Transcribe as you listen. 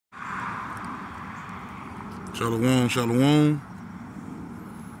Shalom, shalom.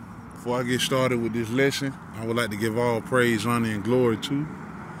 Before I get started with this lesson, I would like to give all praise, honor, and glory to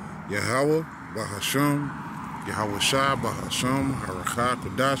Yahweh, Bahasham, Yahweh Shai, Bahasham, Harakah,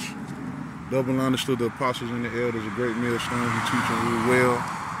 Kodash. Double honors to the apostles and the elders, a great millstone who teach and rule well.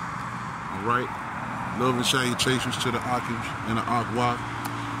 All right. Love and salutations to the Akims and the Akwah,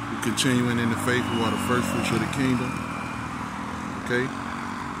 who continuing in the faith, who are the first fruits of the kingdom. Okay.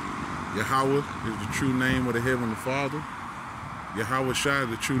 Yahweh is the true name of the Heavenly Father. Yahweh Shai is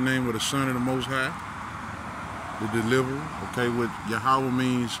the true name of the Son of the Most High, the Deliverer. Okay, what Yahweh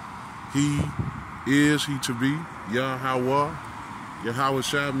means, He is, He to be. Yahweh. Yahweh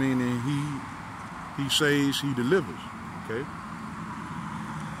Shai meaning He saves, He delivers. Okay.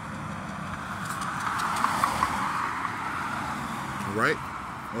 All right.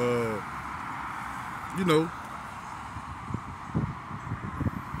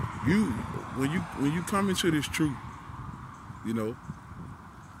 When you come into this truth, you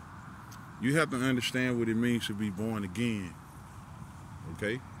have to understand what it means to be born again.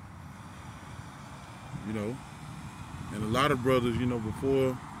 Okay? And a lot of brothers,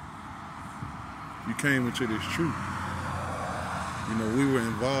 before you came into this truth, we were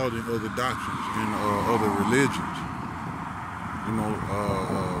involved in other doctrines and other religions,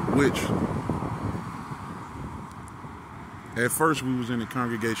 which at first we was in the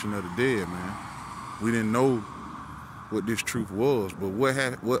congregation of the dead, man. We didn't know what this truth was, but what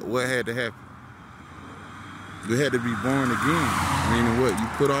had to happen? You had to be born again. Meaning what? You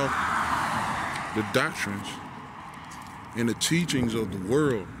put off the doctrines and the teachings of the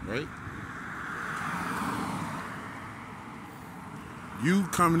world, right? You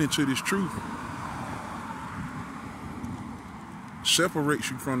coming into this truth separates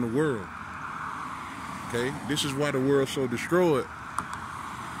you from the world. Okay? This is why the world's so destroyed,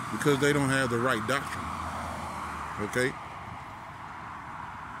 because they don't have the right doctrine. Okay?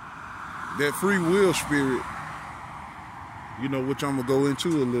 That free will spirit, which I'm going to go into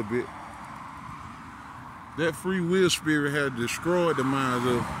a little bit, that free will spirit has destroyed the minds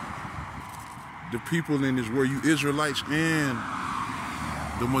of the people in this world, you Israelites and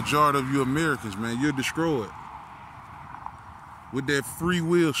the majority of you Americans, man. You're destroyed with that free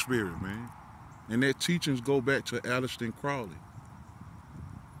will spirit, man. And that teachings go back to Aleister Crowley.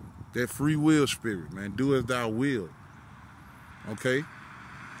 That free will spirit, man. Do as thou will. Okay?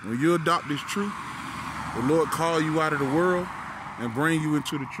 When you adopt this truth, the Lord call you out of the world and bring you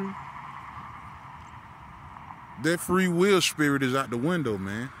into the truth. That free will spirit is out the window,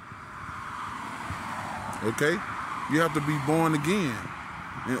 man. Okay? You have to be born again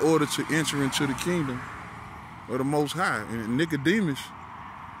in order to enter into the kingdom of the Most High. And Nicodemus,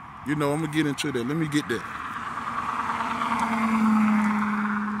 I'm going to get into that. Let me get that.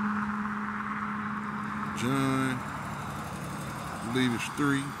 John, I believe it's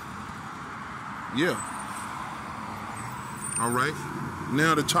 3. Yeah. All right.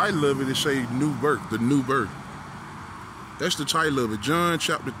 Now the title of it say new birth, the new birth. That's the title of it. John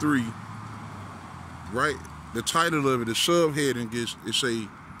chapter 3, right? The title of it, the subheading is, it say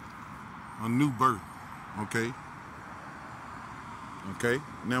a new birth. Okay. Okay.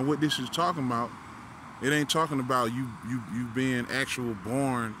 Now what this is talking about, it ain't talking about you being actual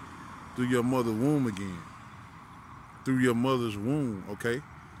born through your mother's womb again. Through your mother's womb, okay?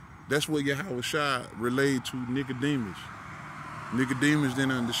 That's what Yahweh Shai relayed to Nicodemus. Nicodemus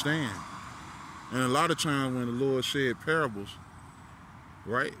didn't understand. And a lot of times when the Lord said parables,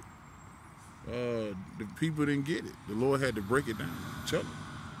 right? The people didn't get it. The Lord had to break it down, tell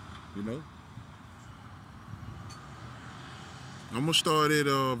them, I'm going to start at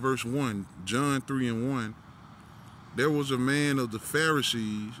verse 1, John 3 and 1. There was a man of the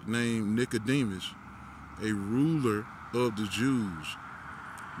Pharisees named Nicodemus, a ruler of the Jews.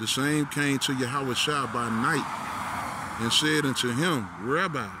 The same came to Yahweh Shai by night and said unto him,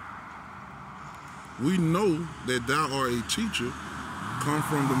 Rabbi, we know that thou art a teacher come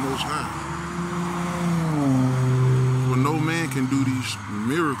from the Most High. For no man can do these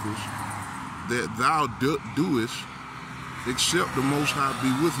miracles that thou doest except the Most High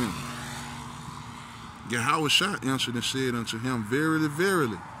be with him. Yahweh Shai answered and said unto him, Verily,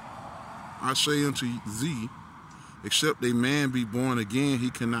 verily, I say unto thee, except a man be born again, he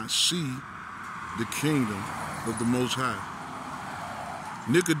cannot see the kingdom of the Most High.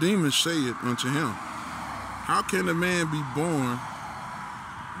 Nicodemus saith unto him, How can a man be born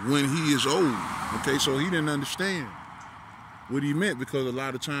when he is old? Okay, so he didn't understand what he meant, because a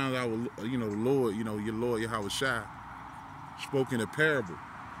lot of times the Lord, your Lord Yahweh Shai spoke in a parable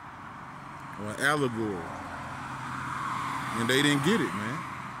or an allegory, and they didn't get it, man.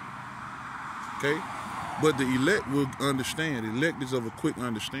 Okay? But the elect will understand. The elect is of a quick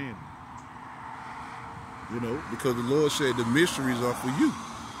understanding. You know, because the Lord said the mysteries are for you.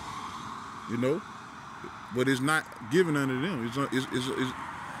 You know, but it's not given unto them. It's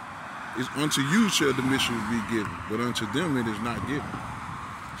unto you shall the mysteries be given, but unto them it is not given.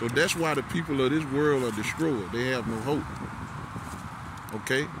 So that's why the people of this world are destroyed. They have no hope.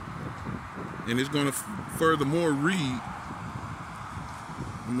 Okay? And it's going to furthermore read,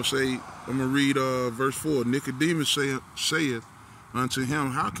 I'm going to read verse 4. Nicodemus saith unto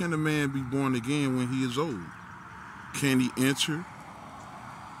him, how can a man be born again when he is old? Can he enter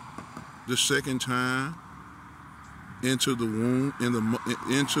the second time into the womb,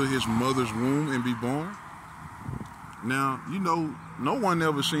 into his mother's womb and be born? Now, you know, no one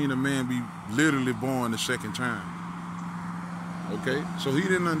ever seen a man be literally born the second time. Okay? So he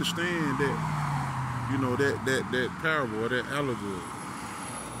didn't understand that, you know, that parable or that allegory.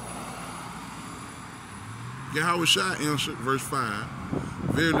 Yahushua answered, verse 5,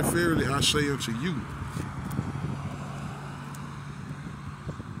 verily, verily, I say unto you,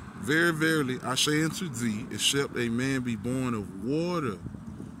 very verily, I say unto thee, except a man be born of water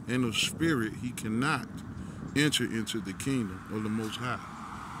and of spirit, he cannot enter into the kingdom of the Most High.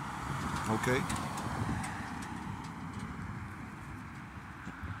 Okay?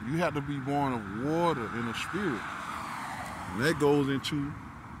 You have to be born of water and of spirit. And that goes into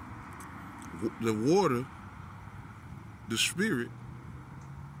the water. The spirit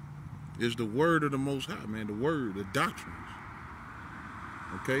is the word of the Most High, man. The word, the doctrines.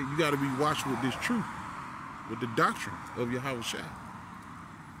 Okay? You got to be watched with this truth, with the doctrine of Yahushua.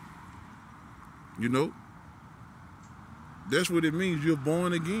 You know? That's what it means. You're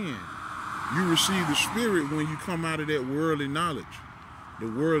born again. You receive the spirit when you come out of that worldly knowledge, the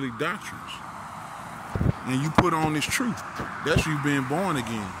worldly doctrines. And you put on this truth. That's you being born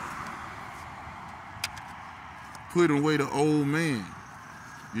again. Putting away the old man,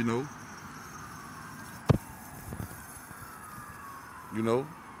 you know. You know,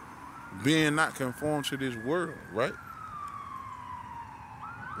 being not conformed to this world, right?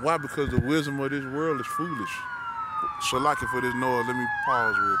 Why? Because the wisdom of this world is foolish. So like it for this noise, let me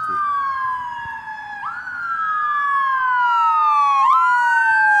pause real quick.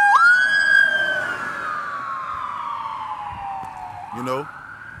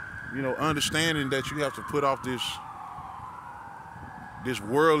 You know, understanding that you have to put off this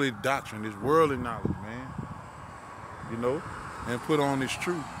worldly doctrine, this worldly knowledge, man. You know, and put on this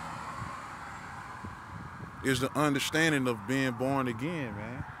truth is the understanding of being born again,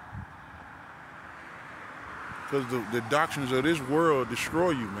 man. Because the doctrines of this world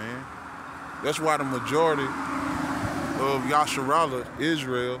destroy you, man. That's why the majority of Yasharallah,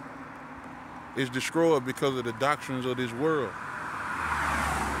 Israel, is destroyed because of the doctrines of this world.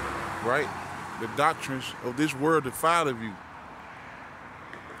 Right? The doctrines of this world defile of you.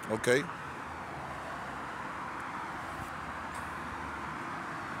 Okay?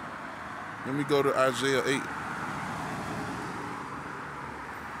 Let me go to Isaiah 8.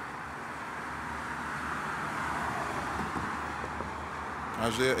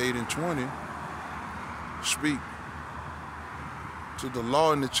 Isaiah 8 and 20 speak to the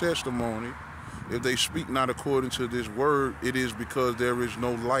law and the testimony. If they speak not according to this word, it is because there is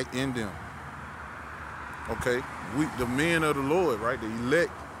no light in them. Okay? The men of the Lord, right? The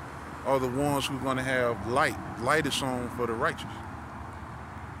elect are the ones who are going to have light. Light is sown for the righteous.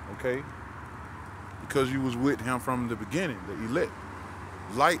 Okay? Because you was with him from the beginning, the elect.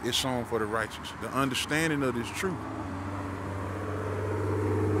 Light is sown for the righteous. The understanding of this truth,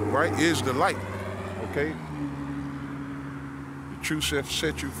 right, is the light. Okay? The truth shall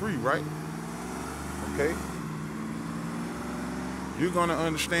set you free, right? Okay? You're going to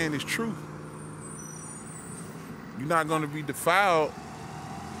understand this truth. You're not going to be defiled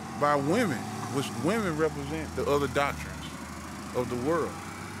by women, which women represent the other doctrines of the world.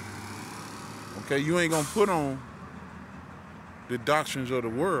 Okay? You ain't going to put on the doctrines of the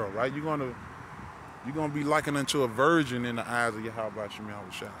world, right? You're going to be likened unto a virgin in the eyes of Yahweh Shem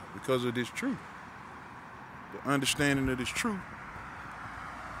Yahushua because of this truth. The understanding of this truth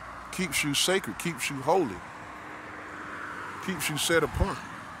keeps you sacred, keeps you holy, keeps you set apart.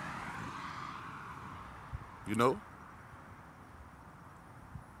 You know?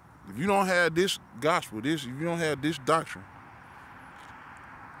 If you don't have this gospel, if you don't have this doctrine,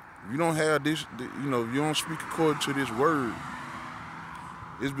 if you don't have this, you know, if you don't speak according to this word,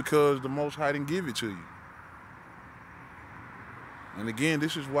 it's because the Most High didn't give it to you. And again,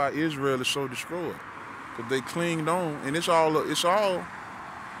 this is why Israel is so destroyed. Because they clinged on, and it's all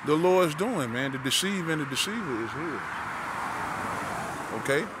the Lord's doing, man. The deceiver and the deceiver is here.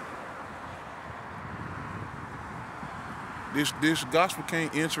 Okay? This gospel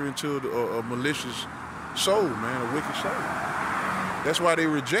can't enter into a malicious soul, man, a wicked soul. That's why they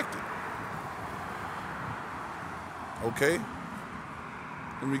reject it. Okay?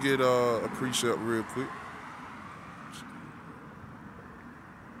 Let me get a precept real quick.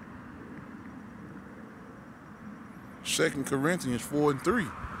 Second Corinthians 4:3.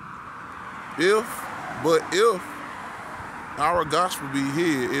 If our gospel be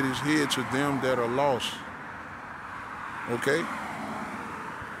hid, it is hid to them that are lost. Okay?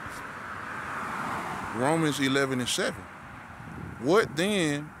 Romans 11:7. What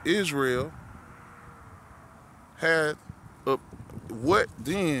then Israel have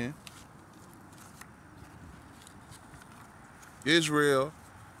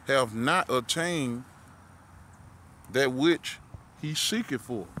not obtained that which he seeketh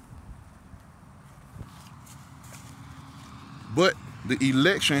for. But the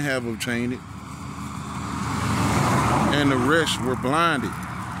election have obtained it, and the rest were blinded.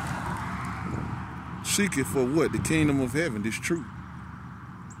 Seeketh for what? The kingdom of heaven, this truth.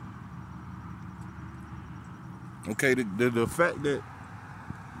 Okay, the fact that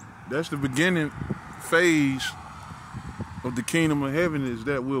that's the beginning phase of the kingdom of heaven is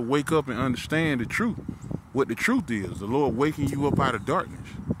that we'll wake up and understand the truth. What the truth is. The Lord waking you up out of darkness.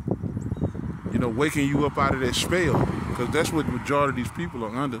 You know, waking you up out of that spell. Because that's what the majority of these people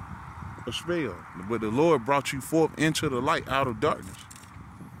are under, a spell. But the Lord brought you forth into the light out of darkness.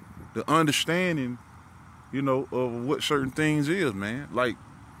 The understanding, you know, of what certain things is, man. Like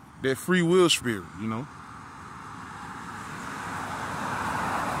that free will spirit, you know.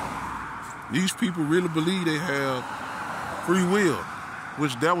 These people really believe they have free will,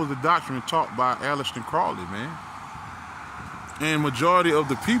 which that was the doctrine taught by Aleister Crowley, man. And majority of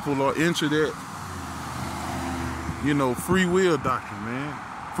the people are into that, you know, free will doctrine, man.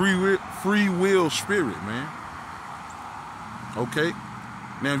 Free will spirit, man. Okay?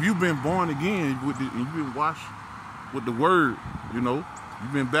 Now, if you've been born again, you've been washed with the word, you know,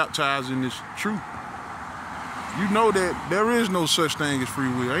 you've been baptized in this truth, you know that there is no such thing as free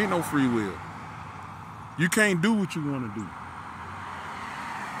will. There ain't no free will. You can't do what you want to do.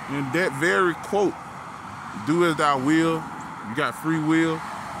 And that very quote, do as thou will, you got free will,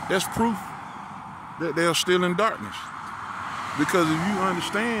 that's proof that they're still in darkness. Because if you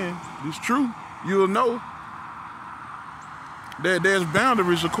understand this truth, you'll know that there's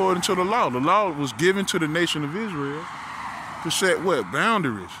boundaries according to the law. The law was given to the nation of Israel to set what?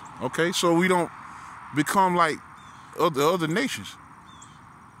 Boundaries. Okay, so we don't become like other nations.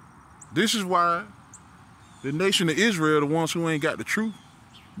 This is why the nation of Israel, the ones who ain't got the truth,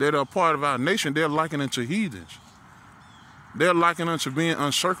 that are part of our nation, they're likened unto heathens. They're likened unto being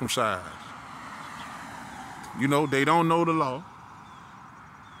uncircumcised. You know, they don't know the law.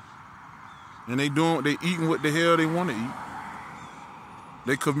 And they eating what the hell they want to eat.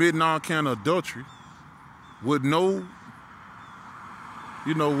 They committing all kind of adultery with no,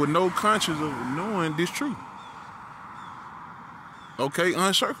 you know, with no conscience of knowing this truth. Okay,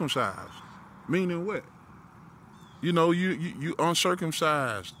 uncircumcised. Meaning what? You know, you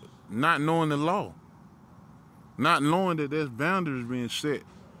uncircumcised, not knowing the law. Not knowing that there's boundaries being set.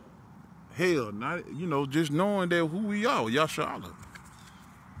 Hell, not, you know, just knowing that who we are, Yasharahla.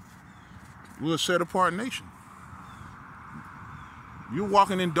 We're a set apart nation. You're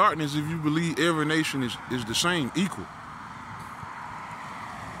walking in darkness if you believe every nation is the same, equal.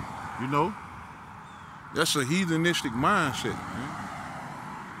 You know? That's a heathenistic mindset, man.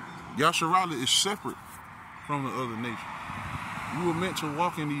 Yasharahla is separate from the other nation. You were meant to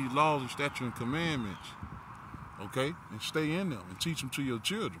walk in these laws and statutes and commandments, okay? And stay in them and teach them to your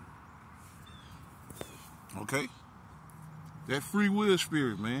children. Okay? That free will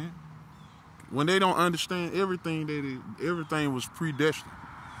spirit, man. When they don't understand everything, everything was predestined.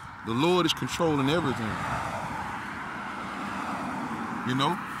 The Lord is controlling everything. You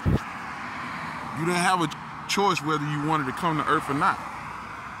know? You didn't have a choice whether you wanted to come to earth or not.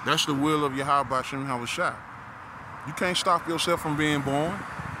 That's the will of Yahweh B'Shem Hawashai. You can't stop yourself from being born.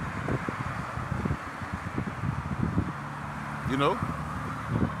 You know?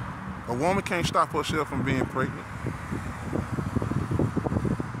 A woman can't stop herself from being pregnant.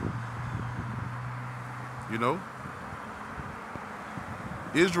 You know?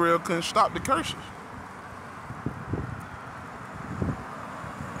 Israel couldn't stop the curses.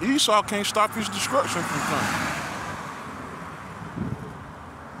 Esau can't stop his destruction from coming.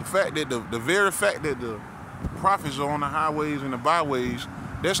 The fact that the very fact that the prophets are on the highways and the byways,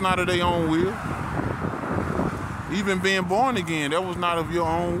 that's not of their own will. Even being born again, that was not of your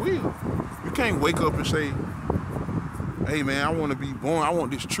own will. You can't wake up and say, Hey man, I want to be born. I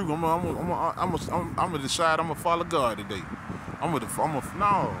want this truth. I'm gonna decide. I'm gonna follow God today.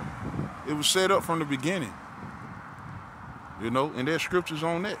 No. It was set up from the beginning. You know, and there's scriptures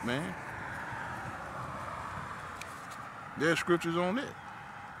on that, man. There's scriptures on that.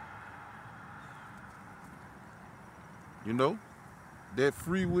 You know, that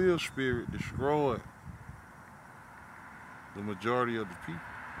free will spirit destroyed the majority of the people.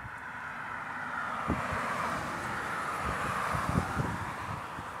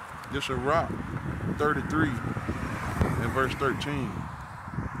 This is Rock 33 and verse 13.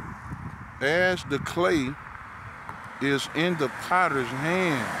 As the clay is in the potter's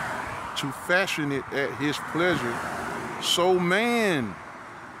hand to fashion it at his pleasure, so man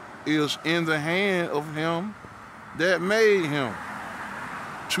is in the hand of him that made him,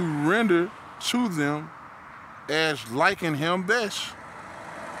 to render to them as liking him best.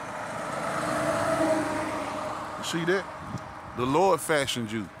 You see that? The Lord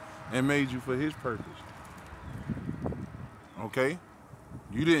fashioned you and made you for his purpose. Okay?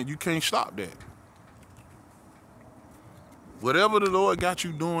 You can't stop that. Whatever the Lord got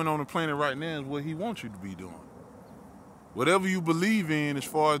you doing on the planet right now is what he wants you to be doing. Whatever you believe in as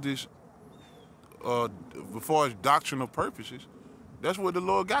far as doctrinal purposes, that's what the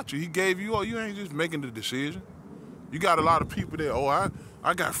Lord got you. He gave you all. You ain't just making the decision. You got a lot of people that,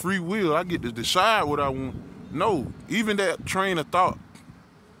 I got free will. I get to decide what I want. No, even that train of thought,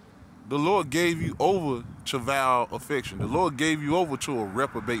 the Lord gave you over to vile affection. The Lord gave you over to a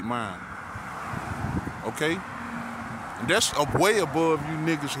reprobate mind. Okay? And that's way above you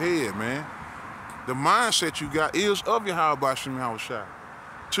niggas' head, man. The mindset you got is of Yahweh Bashim Yahushua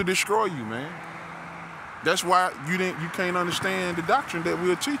to destroy you, man. That's why you can't understand the doctrine that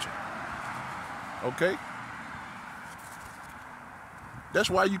we're teaching. Okay? That's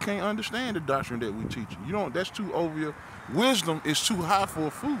why you can't understand the doctrine that we're teaching. That's too over your wisdom is too high for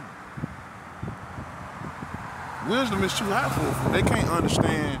a fool. Wisdom is too high for a fool. They can't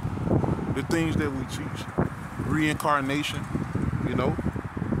understand the things that we teach. Reincarnation,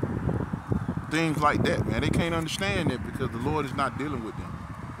 things like that, man. They can't understand that because the Lord is not dealing with them.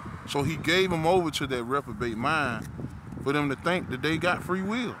 So he gave them over to that reprobate mind for them to think that they got free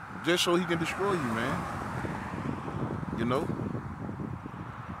will, just so he can destroy you, man.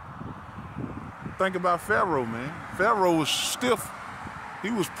 Think about Pharaoh, man. Pharaoh was stiff. He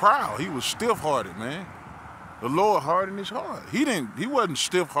was proud. He was stiff-hearted, man. The Lord hardened his heart. He wasn't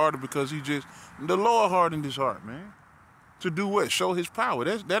stiff-hearted because the Lord hardened his heart, man. To do what? Show his power.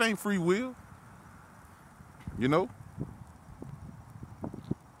 That ain't free will. That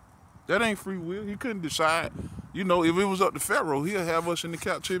ain't free will. He couldn't decide. If it was up to Pharaoh, he'll have us in the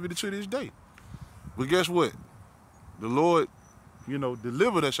captivity to this day. But guess what? The Lord,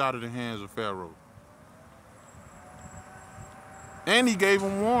 delivered us out of the hands of Pharaoh. And he gave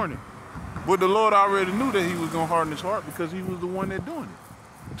him warning. But the Lord already knew that he was going to harden his heart because he was the one that doing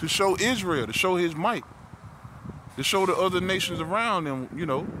it. To show Israel, to show his might. To show the other nations around them,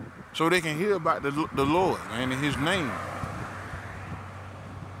 so they can hear about the Lord and his name.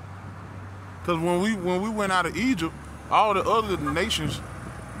 Because when we went out of Egypt, all the other nations,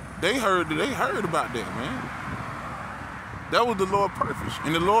 they heard about that, man. That was the Lord's purpose.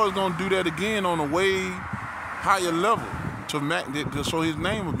 And the Lord's going to do that again on a way higher level so his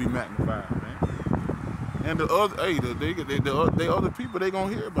name will be magnified, man. And the other people, they going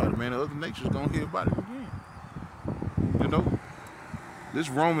to hear about it, man. The other nations going to hear about it again. This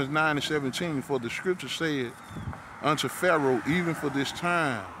Romans 9:17, for the scripture said unto Pharaoh, even for this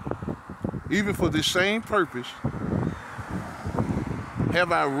time, even for this same purpose,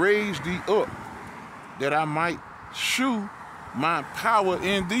 have I raised thee up, that I might shew my power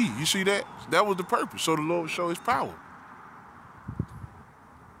in thee. You see that? That was the purpose. So the Lord would show his power.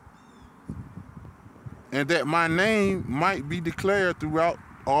 And that my name might be declared throughout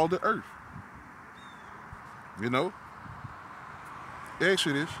all the earth.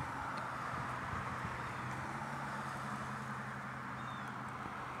 Exodus.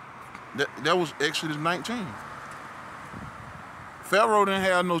 That was Exodus 19. Pharaoh didn't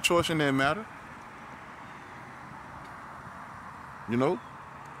have no choice in that matter.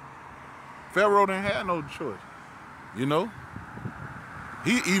 Pharaoh didn't have no choice.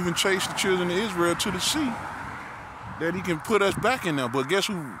 He even chased the children of Israel to the sea that he can put us back in there. But guess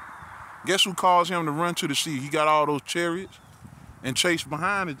who caused him to run to the sea? He got all those chariots and chased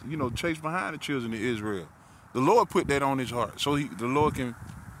behind it, chased behind the children of Israel. The Lord put that on his heart so the Lord can,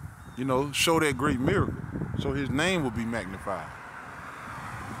 show that great miracle so his name will be magnified.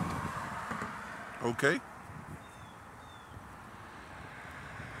 Okay?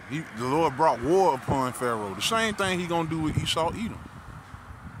 The Lord brought war upon Pharaoh. The same thing he gonna do with Esau, Edom.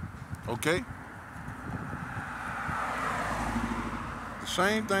 Okay? The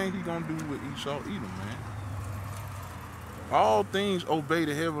same thing he gonna do with Esau, Edom, man. All things obey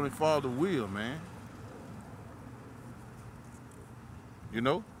the Heavenly Father will, man. You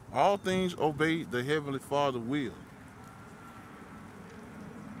know? All things obey the Heavenly Father will.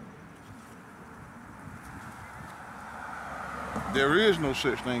 There is no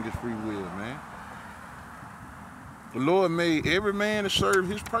such thing as free will, man. The Lord made every man to serve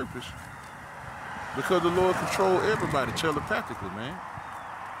his purpose because the Lord controls everybody telepathically, man.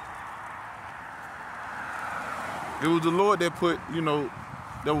 It was the Lord that put, you know,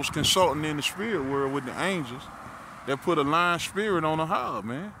 that was consulting in the spirit world with the angels that put a lying spirit on Ahab,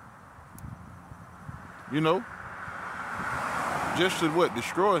 man. You know? Just to what?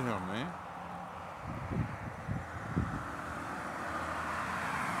 Destroy him, man.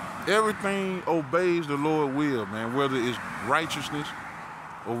 Everything obeys the Lord's will, man, whether it's righteousness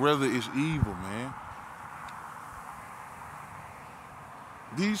or whether it's evil, man.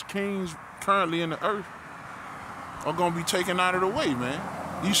 These kings currently in the earth are going to be taken out of the way, man.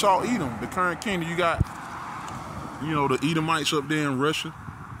 Esau, Edom, the current kingdom. You got, you know, the Edomites up there in Russia.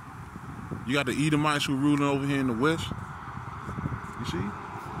 You got the Edomites who ruling over here in the West. You see?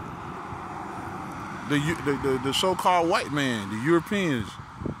 The so-called white man, the Europeans,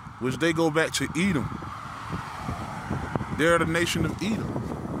 which they go back to Edom. They're the nation of Edom.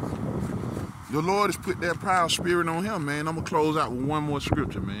 The Lord has put that proud spirit on him, man. I'm going to close out with one more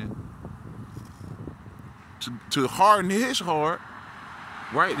scripture, man. To harden his heart,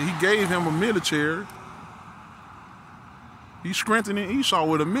 right? He gave him a military. He's strengthening Esau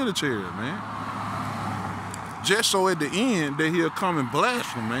with a military, man. Just so at the end that he'll come and blast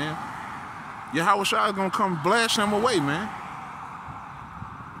him, man. Yahweh Shai is going to come blast him away, man.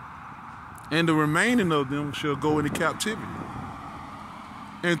 And the remaining of them shall go into captivity.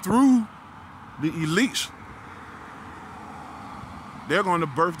 And through the elites, they're going to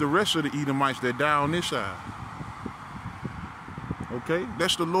birth the rest of the Edomites that die on this side. Okay?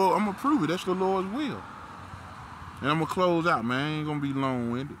 That's the Lord. I'm going to prove it. That's the Lord's will. And I'm going to close out, man. I ain't going to be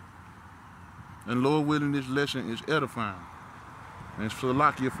long-winded. And Lord willing, this lesson is edifying. And it's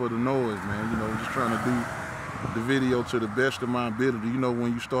Salakia for the noise, man. You know, just trying to do the video to the best of my ability. You know,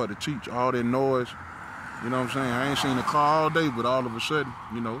 when you start to teach, all that noise, you know what I'm saying? I ain't seen a car all day, but all of a sudden,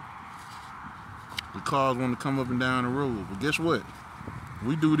 you know, the cars want to come up and down the road. But guess what?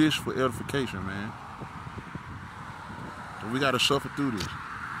 We do this for edification, man. So we got to suffer through this.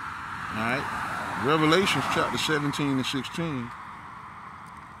 All right? Revelations chapter 17 and 16.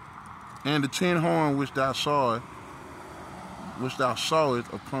 And the 10 horn which thou sawest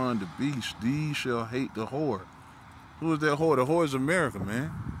upon the beast, these shall hate the whore. Who is that whore? The whore is America,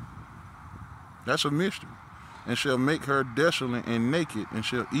 man. That's a mystery. And shall make her desolate and naked, and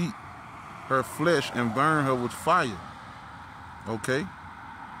shall eat her flesh and burn her with fire. Okay?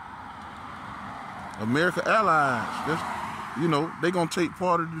 America allies. That's, you know, they're going to take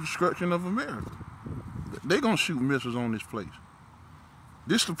part of the destruction of America. They're going to shoot missiles on this place.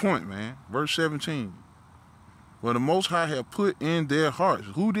 This is the point, man. Verse 17. Well, the Most High have put in their hearts.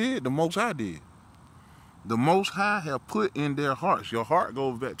 Who did? The Most High did. The Most High have put in their hearts. Your heart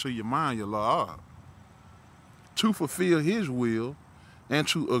goes back to your mind, your La'ah. To fulfill his will and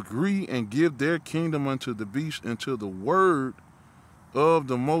to agree and give their kingdom unto the beast until the word of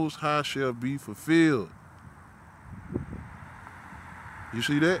the Most High shall be fulfilled. You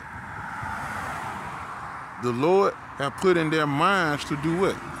see that? The Lord have put in their minds to do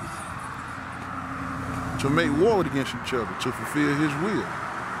what? To make war against each other, to fulfill his will.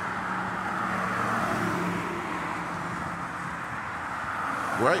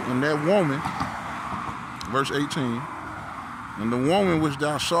 Right? And that woman, verse 18, and the woman which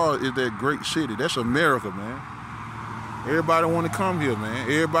thou sawest is that great city. That's America, man. Everybody want to come here, man.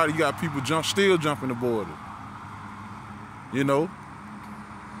 Everybody, you got people still jumping the border. You know?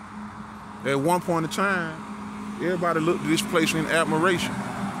 At one point in time, everybody looked at this place in admiration.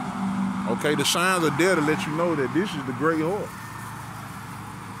 Okay, the signs are there to let you know that this is the great whore.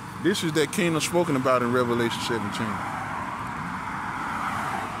 This is that kingdom spoken about in Revelation 17.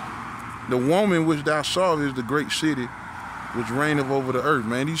 The woman which thou sawest is the great city which reigneth over the earth.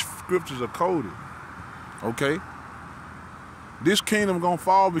 Man, these scriptures are coded. Okay? This kingdom gonna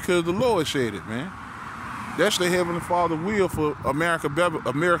fall because the Lord said it, man. That's the Heavenly Father will for America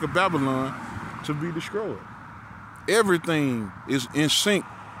Babylon to be destroyed. Everything is in sync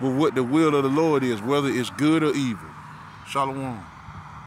with what the will of the Lord is, whether it's good or evil. Shalom.